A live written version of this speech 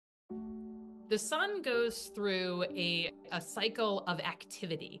The sun goes through a cycle of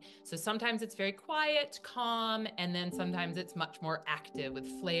activity. So sometimes it's very quiet, calm, and then sometimes it's much more active with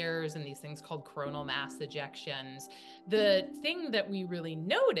flares and these things called coronal mass ejections. The thing that we really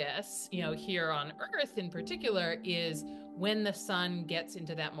notice, here on Earth in particular, is when the sun gets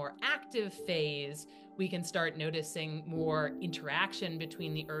into that more active phase, we can start noticing more interaction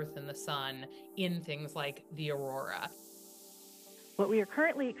between the Earth and the sun in things like the aurora. What we are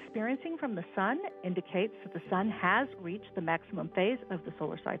currently experiencing from the sun indicates that the sun has reached the maximum phase of the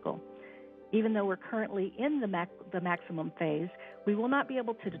solar cycle. Even though we're currently in the maximum phase, we will not be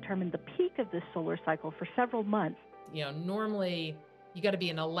able to determine the peak of this solar cycle for several months. Normally you got to be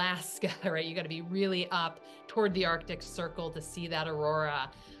in Alaska, right? You got to be really up toward the Arctic Circle to see that aurora.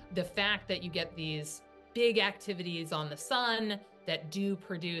 The fact that you get these big activities on the sun that do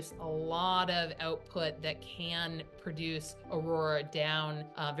produce a lot of output that can produce aurora down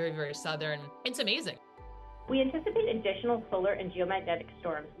very, very southern, it's amazing. We anticipate additional solar and geomagnetic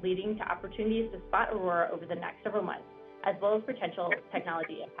storms leading to opportunities to spot aurora over the next several months, as well as potential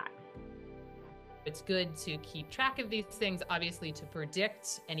technology impacts. It's good to keep track of these things, obviously, to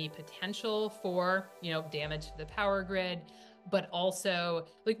predict any potential for, damage to the power grid, but also,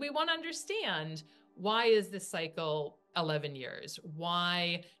 we want to understand, why is this cycle 11 years?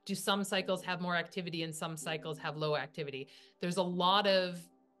 Why do some cycles have more activity and some cycles have low activity? There's a lot of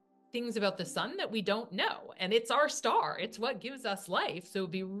things about the sun that we don't know, and it's our star. It's what gives us life. So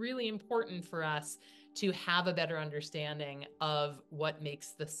it'd be really important for us to have a better understanding of what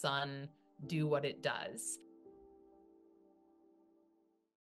makes the sun do what it does.